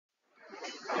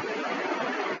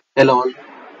Hello all.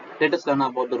 Let us learn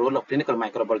about the role of clinical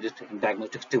microbiologist in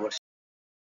diagnostic stewardship.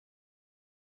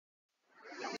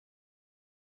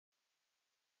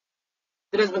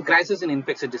 There has been crisis in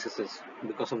infectious diseases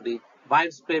because of the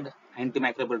widespread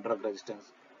antimicrobial drug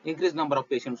resistance, increased number of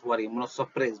patients who are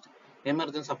immunosuppressed,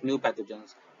 emergence of new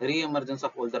pathogens, re-emergence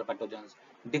of older pathogens,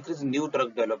 decrease in new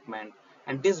drug development,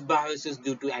 and this bias is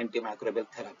due to antimicrobial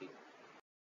therapy.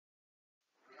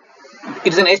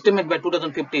 It is an estimate by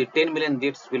 2050, 10 million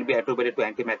deaths will be attributed to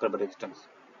antimicrobial resistance.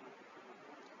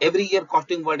 Every year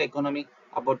costing world economy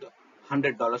about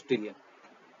 $100 trillion.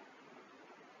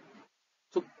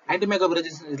 So antimicrobial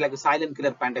resistance is like a silent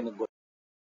killer pandemic.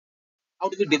 How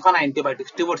do we define antibiotic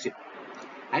stewardship?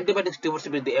 Antibiotic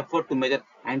stewardship is the effort to measure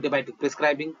antibiotic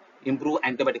prescribing, improve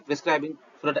antibiotic prescribing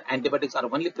so that antibiotics are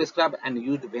only prescribed and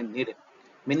used when needed.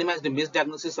 Minimize the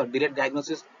misdiagnosis or delayed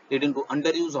diagnosis leading to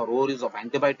underuse or overuse of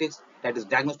antibiotics, that is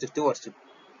diagnostic stewardship.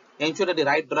 Ensure that the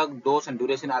right drug, dose and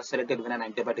duration are selected when an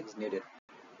antibiotic is needed.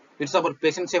 It's about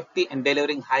patient safety and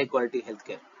delivering high quality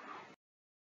healthcare.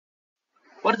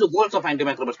 What is the goals of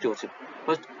antimicrobial stewardship?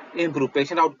 First, improve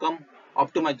patient outcome,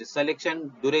 optimize the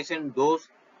selection, duration, dose,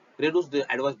 reduce the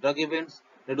adverse drug events,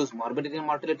 reduce morbidity and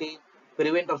mortality,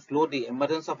 prevent or slow the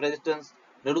emergence of resistance,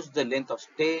 reduce the length of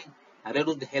stay, and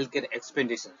reduce the healthcare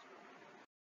expenditures.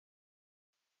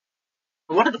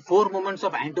 What are the four movements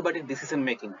of antibiotic decision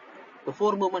making? The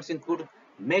four movements include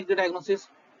make the diagnosis,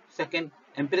 second,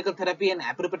 empirical therapy and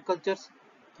appropriate cultures,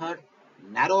 third,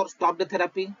 narrow or stop the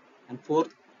therapy, and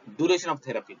fourth, duration of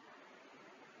therapy.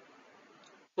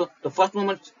 So the first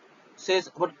moment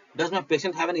says, what does my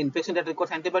patient have an infection that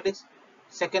requires antibiotics?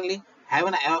 Secondly, have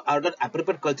an ordered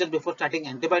appropriate culture before starting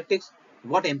antibiotics?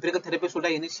 What empirical therapy should I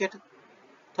initiate?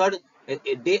 Third,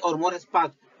 a day or more has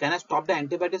passed. Can I stop the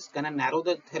antibiotics? Can I narrow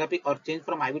the therapy or change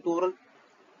from IV to oral?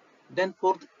 Then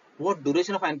fourth, what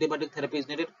duration of antibiotic therapy is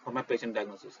needed for my patient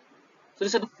diagnosis? So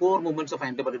these are the four movements of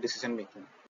antibiotic decision making.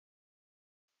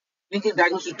 Making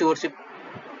diagnostic stewardship,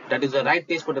 that is the right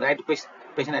test for the right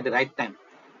patient at the right time.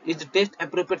 Is the test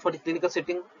appropriate for the clinical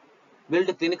setting? Will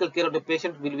the clinical care of the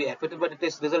patient will be affected by the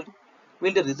test result?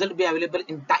 Will the result be available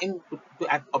in time to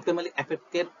optimally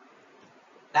affect care?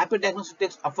 Rapid diagnostic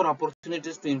tests offer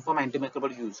opportunities to inform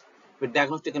antimicrobial use with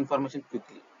diagnostic information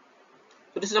quickly.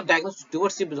 So this is of diagnostic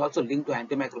stewardship is also linked to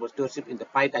antimicrobial stewardship in the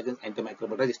fight against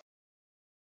antimicrobial resistance.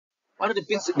 What are the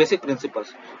basic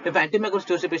principles? If antimicrobial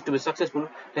stewardship is to be successful,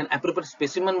 then appropriate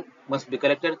specimen must be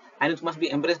collected and it must be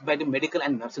embraced by the medical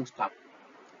and nursing staff.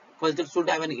 Culture should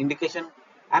have an indication.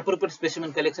 Appropriate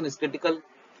specimen collection is critical.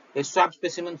 A swab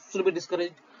specimen should be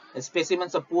discouraged.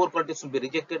 Specimens of poor quality should be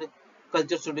rejected.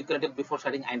 Culture should be collected before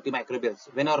starting antimicrobials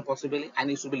whenever possible,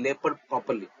 and it should be labeled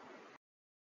properly.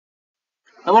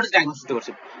 Now, what is diagnostic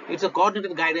stewardship? It's a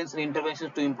coordinated guidance and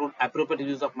interventions to improve appropriate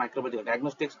use of microbiological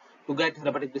diagnostics to guide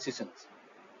therapeutic decisions.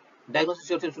 Diagnostic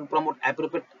stewardship should promote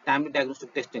appropriate timely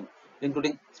diagnostic testing,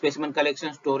 including specimen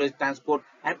collection, storage, transport,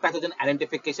 and pathogen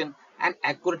identification, and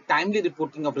accurate timely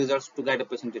reporting of results to guide a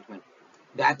patient treatment.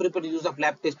 The appropriate use of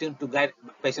lab testing to guide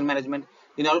patient management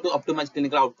in order to optimize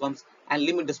clinical outcomes and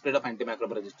limit the spread of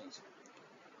antimicrobial resistance.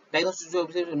 Diagnostic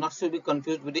stewardship is not to be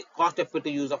confused with the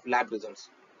cost-effective use of lab results,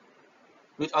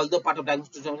 which although part of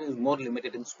diagnostic stewardship is more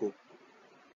limited in scope.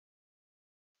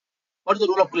 What is the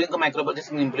role of clinical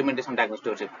microbiologists in implementation of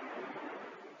diagnostic stewardship?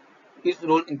 His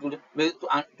role included ways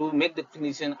to make the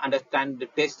clinician understand the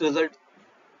test result,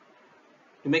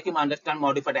 to make him understand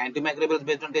modified antimicrobials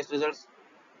based on test results,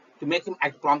 to make him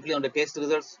act promptly on the test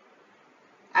results.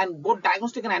 And both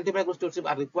diagnostic and antimicrobial stewardship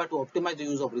are required to optimize the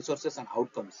use of resources and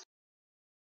outcomes.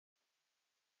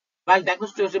 While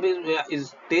diagnostic stewardship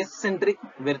is test-centric,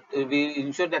 where we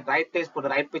ensure that right test for the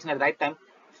right patient at the right time,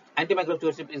 antimicrobial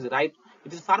stewardship is right.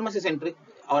 It is pharmacy-centric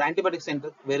or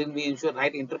antibiotic-centric, wherein we ensure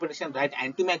right interpretation, right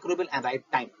antimicrobial, and right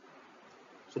time.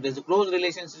 So there's a close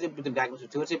relationship between diagnostic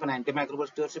stewardship and antimicrobial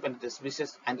stewardship, and it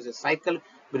is and it's a cycle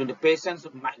between the patients,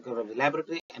 the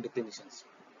laboratory, and the clinicians.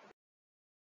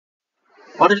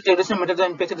 What is the traditional method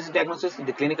of infectious disease diagnosis?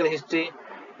 The clinical history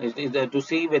is to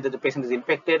see whether the patient is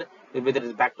infected, whether it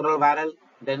is bacterial or viral,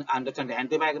 then understand the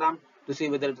antibiogram to see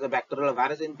whether it is a bacterial or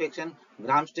virus infection,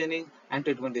 gram staining, and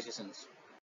treatment decisions.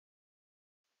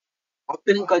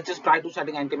 Obtaining cultures prior to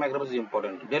starting antimicrobials is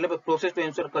important. Develop a process to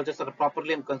ensure cultures are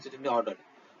properly and consistently ordered.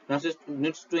 Nurses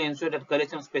needs to ensure that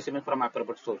collection of specimens from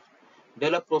appropriate source.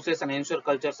 Develop process and ensure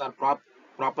cultures are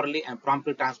properly and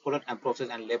promptly transported and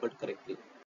processed and labeled correctly.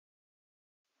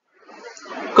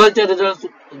 Culture results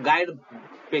guide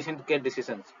patient care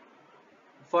decisions.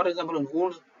 For example, in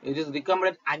wounds, it is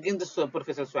recommended against the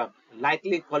superficial swab,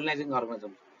 likely colonizing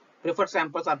organisms. Preferred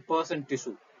samples are pus and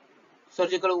tissue.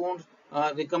 Surgical wounds,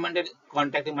 recommended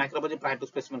contacting microbiology prior to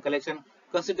specimen collection.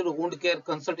 Consider wound care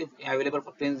consult if available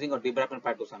for cleansing or debridement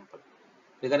prior to sample.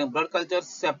 Regarding blood cultures,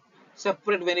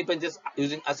 separate veiny pinches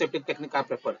using aseptic technique are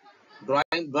preferred.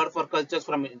 Drawing blood for cultures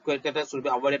from catheters should be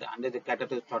avoided unless the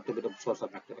catheter is thought to be the source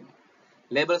of bacteria.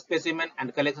 Label specimen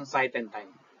and collection site and time.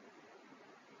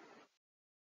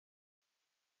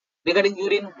 Regarding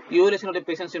urine, evaluation of the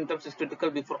patient's symptoms is critical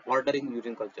before ordering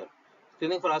urine culture.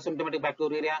 Screening for asymptomatic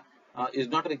bacteriuria is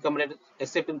not recommended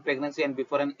except in pregnancy and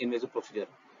before an invasive procedure.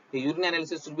 The urine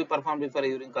analysis should be performed before a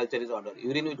urine culture is ordered.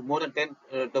 Urine with more than 10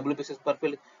 WPCs per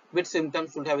fill with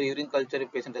symptoms should have a urine culture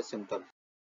if patient has symptoms.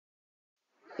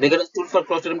 Regarding stool for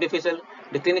Clostridium difficile,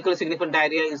 the clinically significant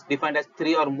diarrhea is defined as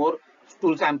 3 or more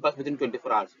stool samples within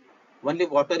 24 hours. Only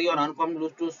watery or unformed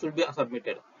loose stools should be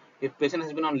submitted. If patient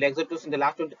has been on laxatives in the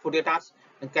last 48 hours,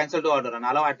 then cancel the order and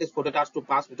allow at least 48 hours to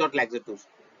pass without laxatives.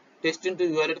 Testing to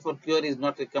evaluate for cure is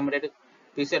not recommended.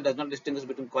 PCR does not distinguish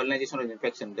between colonization or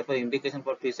infection. Therefore, indications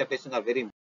for PCR testing are very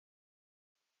important.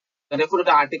 Then refer to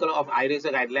the article of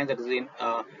IDSA guidelines that is in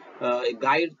a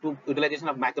guide to utilization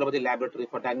of microbiology laboratory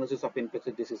for diagnosis of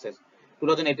infectious diseases.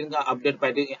 2018 update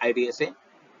by the IDSA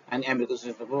and American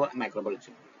Society for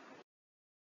Microbiology.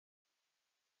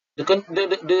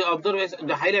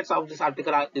 The highlights of this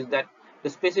article is that the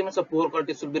specimens of poor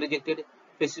quality should be rejected.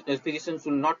 Physicians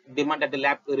should not demand that the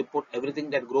lab report everything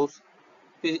that grows.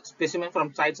 Specimens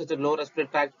from sites such as lower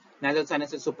respiratory tract, nasal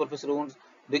sinuses, superficial wounds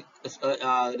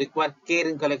require care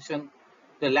in collection.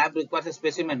 The lab requires a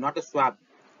specimen, not a swab.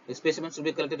 The specimen should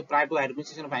be collected prior to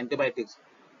administration of antibiotics.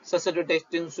 Susceptible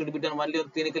testing should be done only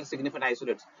on clinically significant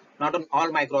isolates, not on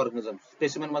all microorganisms.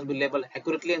 Specimen must be labeled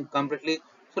accurately and completely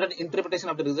so that interpretation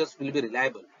of the results will be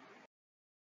reliable.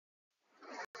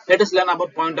 Let us learn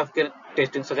about point of care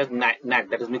testing such as NAT,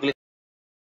 that is nucleic.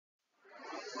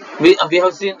 We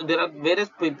have seen there are various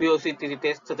POC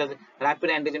tests such as rapid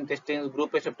antigen testing,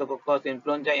 group A streptococcus,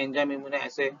 influenza, enzyme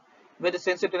immunoassay, where the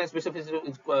sensitivity and specificity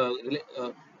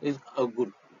is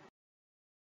good.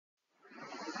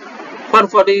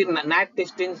 For the NAT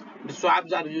testing, the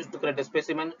swabs are used to collect a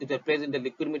specimen. It is placed in the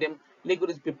liquid medium. Liquid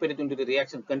is prepared into the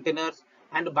reaction containers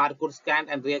and the barcode scanned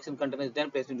and reaction container is then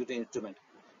placed into the instrument.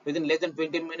 Within less than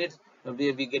 20 minutes,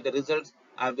 we get the results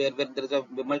where there is a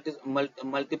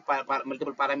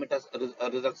multiple parameters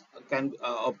results can be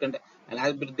obtained, and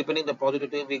as depending the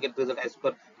positivity, we get result as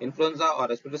per influenza or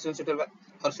respiratory syncytial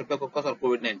or streptococcus or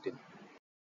COVID-19.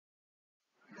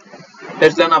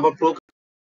 Let's learn about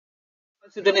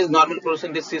calcitonin is normally produced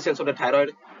in the C cells of the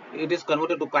thyroid. It is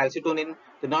converted to calcitonin.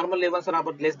 The normal levels are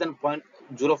about less than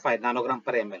 0.05 nanogram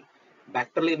per ml.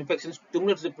 Bacterial infection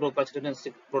stimulates the procalcitonin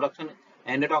production.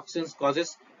 Endotoxins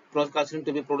causes procalcitonin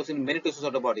to be produced in many tissues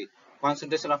of the body.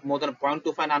 Concentration of more than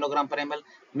 0.25 nanogram per ml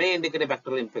may indicate a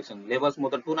bacterial infection. Levels more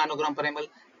than 2 nanogram per ml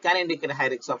can indicate high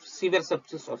risks of severe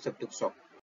sepsis or septic shock.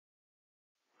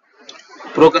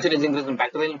 Procalcitonin is increased in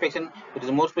bacterial infection. It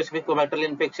is more specific for bacterial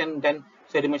infection than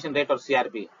sedimation rate or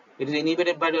CRP. It is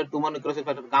inhibited by the tumor necrosis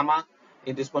factor gamma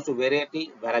in response to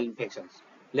variety viral infections.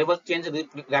 Levels change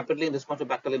rapidly in response to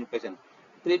bacterial infection.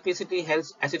 Pre-PCT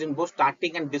helps assist in both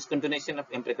starting and discontinuation of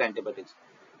empirical antibiotics.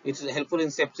 It is helpful in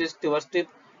sepsis, stewardship,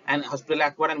 and hospital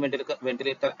acquired and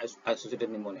ventilator associated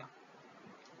pneumonia.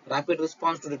 Rapid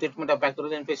response to the treatment of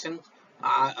bacterial infections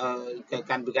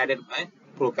can be guided by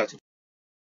procalcitonin.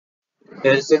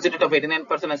 There is sensitivity of 89%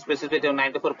 and specificity of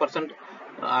 94%.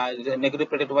 The negative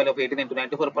predictive value of 89 to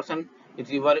 94%.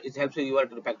 It helps you evaluate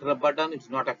the bacterial burden. It is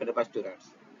not affected by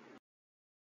steroids.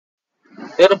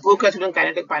 There are procalcitonin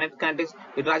kinetics.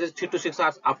 It rises 3 to 6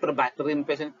 hours after bacterial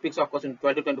infection. Peaks occurs in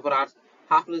 12 to 24 hours.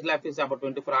 Half-life life is about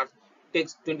 24 hours.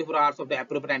 Takes 24 hours of the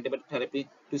appropriate antibiotic therapy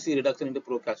to see reduction in the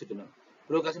procalcitonin.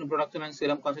 Procalcitonin production and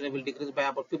serum concentration will decrease by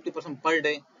about 50% per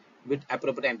day with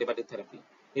appropriate antibiotic therapy.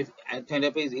 If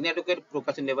therapy is inadequate,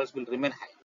 procalcitonin levels will remain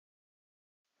high.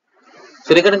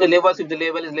 So regarding the levels, if the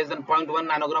level is less than 0.1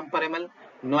 nanogram per ml,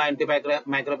 no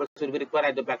antimicrobial will be required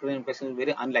as the bacterial infection is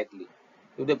very unlikely.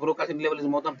 If the procalcitonin level is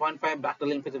more than 0.5,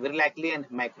 bacterial infection is very likely and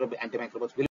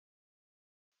antimicrobials will.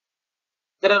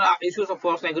 There are issues of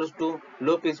false negatives too.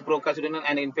 Low PC procalcitonin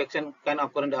and infection can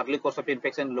occur in the early course of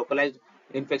infection. Localized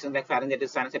infections like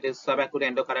pharyngitis, sinusitis, subacute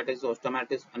endocarditis,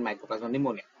 osteomyelitis, and mycoplasma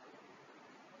pneumonia.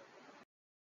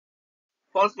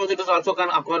 False positives also can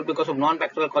occur because of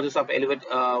non-bacterial causes of elevated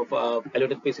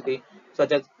PCT,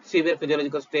 such as severe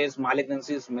physiological states,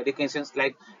 malignancies, medications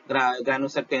like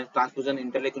granulocyte transfusion,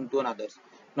 interleukin 2, and others.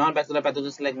 Non-bacterial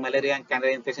pathogens like malaria and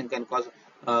candida infection can cause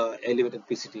elevated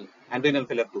PCT and renal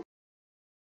failure too.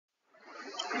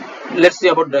 Let's see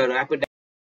about the rapid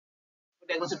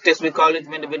diagnostic test. We call it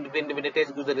when the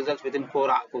test gives the results within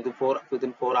 4 hours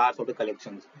of the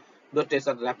collections. Those tests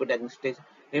are rapid diagnostic tests.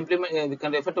 We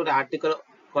can refer to the article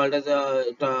called as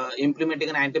Implementing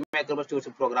an Antimicrobial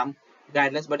Stewardship Program,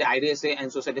 guidelines by the IDSA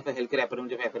and Society for Healthcare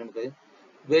Epidemiology,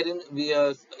 wherein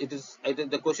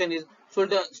the question is, should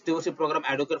the stewardship program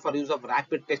advocate for use of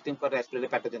rapid testing for respiratory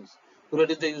pathogens to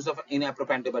reduce the use of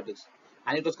inappropriate antibiotics?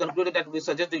 And it was concluded that we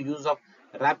suggest the use of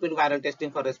rapid viral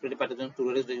testing for respiratory pathogens to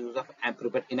reduce the use of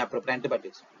inappropriate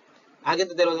antibiotics. Again,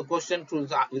 there was a question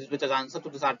which was answered to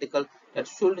this article, that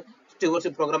should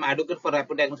stewardship program advocate for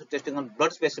rapid diagnostic testing on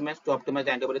blood specimens to optimize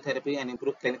the antibody therapy and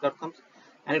improve clinical outcomes?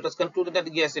 And it was concluded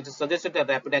that yes, it is suggested that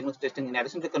rapid diagnostic testing in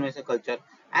addition to conventional culture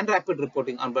and rapid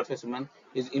reporting on blood specimen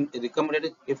is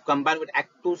recommended if combined with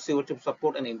active stewardship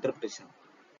support and interpretation.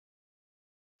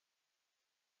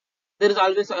 There is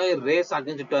always a race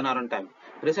against the turnaround time.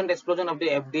 Recent explosion of the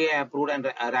FDA approved and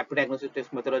rapid diagnostic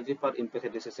test methodology for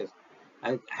infectious diseases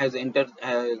has entered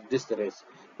this race.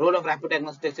 Role of rapid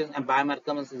diagnostic tests and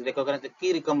biomarkers is recognized as a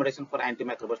key recommendation for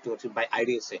antimicrobial stewardship by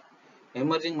IDSA.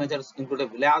 Emerging measures include a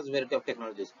large variety of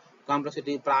technologies.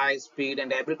 Complexity, price, speed,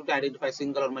 and ability to identify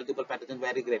single or multiple pathogens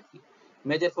vary greatly.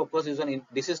 Major focus is on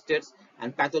disease states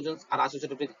and pathogens are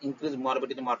associated with increased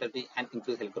morbidity, mortality, and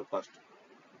increased healthcare cost.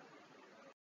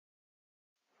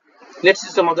 Let's see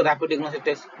some of the rapid diagnostic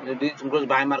tests. This includes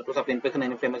biomarkers of infection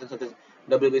and inflammation such as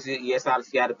WBC, ESR,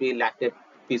 CRP, lactate,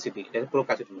 PCT, that is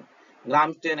procalcitonin,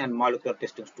 gram stain, and molecular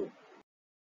testings too.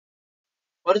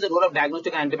 What is the role of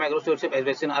diagnostic and antimicrobial stewardship? As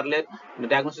we seen earlier, the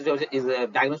diagnostic stewardship is a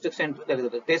diagnostic centric, that is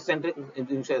the test centric, it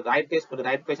ensures the right test for the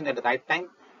right patient at the right time.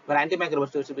 Where antimicrobial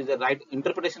stewardship is the right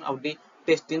interpretation of the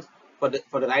testings for the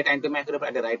right antimicrobial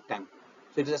at the right time.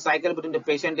 So it is a cycle between the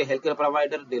patient, the healthcare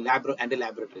provider, the lab, and the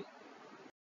laboratory.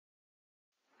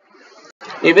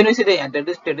 Even we see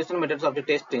the traditional methods of the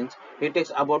testings, it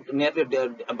takes about nearly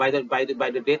by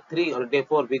the day 3 or day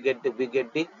 4 we get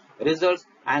the results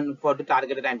and for the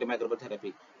targeted antimicrobial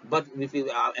therapy. But if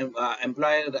you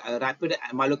employ rapid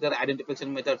molecular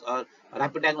identification methods or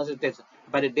rapid diagnostic tests,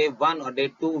 by the day 1 or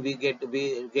day 2 we get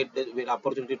the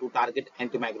opportunity to target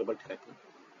antimicrobial therapy.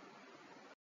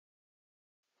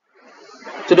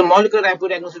 So the molecular rapid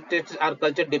diagnostic tests are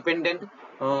culture dependent,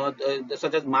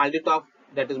 such as MALDI-TOF,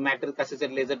 that is matrix assisted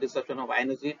laser disruption of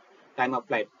energy, time of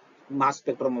flight, mass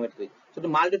spectrometry. So the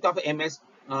MALDI-TOF MS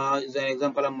is an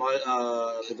example of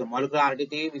the molecular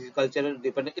RDT, which is culture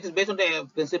dependent. It is based on the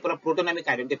principle of proteomic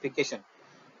identification.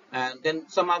 And then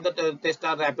some of the tests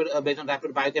are rapid based on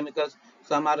rapid biochemicals.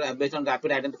 Some are based on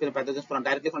rapid identification pathogens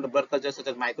directly from the blood culture, such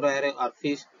as microarray or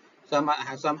fish. Some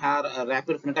are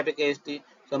rapid phenotypic AST.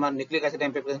 Some are nucleic acid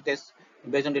amplification tests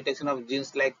based on detection of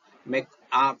genes like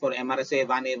MEC-R for MRSA,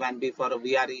 1A, 1B for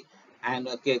VRE, and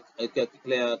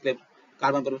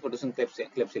carbon producing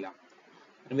Klebsiella,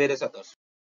 and various others.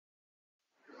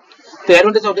 The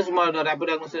advantage of this rapid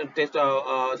diagnostic test,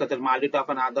 such as MALDI-TOF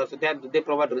and others, they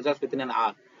provide results within an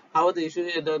hour. However, the issue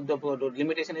is the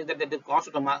limitation is that the cost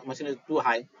of the machine is too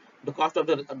high. The cost of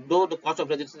the cost of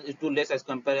registration is too less as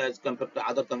compared to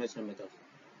other conventional methods.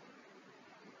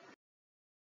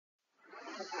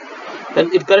 Then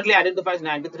it currently identifies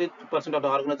 93% of the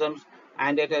organisms,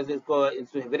 and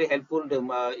it's very helpful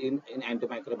in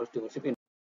antimicrobial stewardship.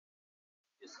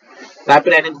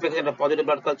 Rapid identification of positive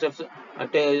blood cultures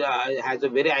has a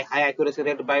very high accuracy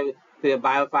rate by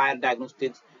biofire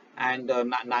diagnostics and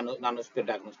nanosphere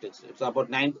diagnostics. It's about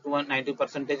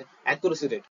 90% accuracy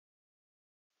rate.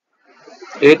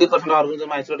 80% of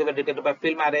organisms isolated were detected by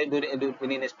film array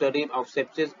in a study of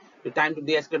sepsis. The time to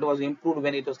de-escalate was improved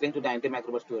when it was linked to the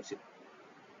antimicrobial stewardship.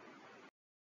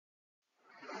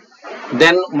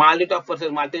 Then MALDI-TOF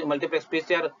versus multiplex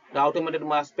PCR, the automated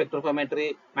mass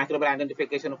spectrophometry, microbial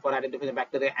identification for identifying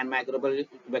bacteria and microbial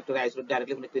bacteria isolated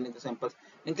directly from the clinical samples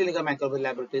in clinical microbial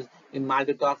laboratories in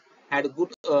MALDI-TOF had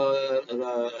good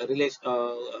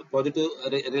positive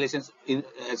relations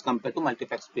as compared to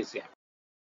multiplex PCR.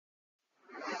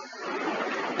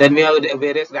 Then we have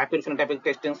various rapid phenotypic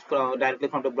testings directly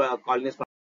from the colonies.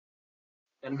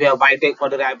 Then we have YTech for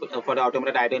the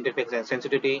automated identification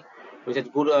sensitivity, which is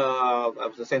good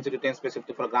sensitivity and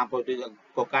specificity for gram positive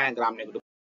coca and gram negative.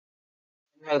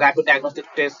 We have rapid diagnostic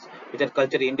tests which are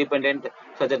culture independent,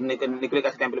 such as nucleic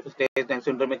acid amplification test and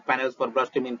syndromic panels for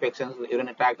bloodstream infections,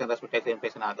 urinary tract and respiratory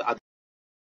infection.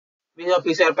 We have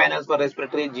PCR panels for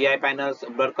respiratory, GI panels,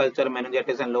 blood culture,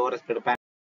 meningitis, and lower respiratory panels.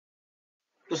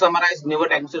 To summarize, newer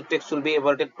diagnostic tests should be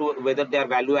evaluated to whether they are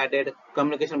value added.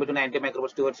 Communication between antimicrobial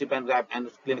stewardship and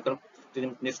clinical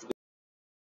needs to be.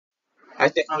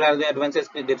 As technology advances,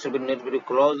 there should be need to be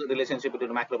close relationship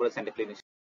between microbials and the clinicians.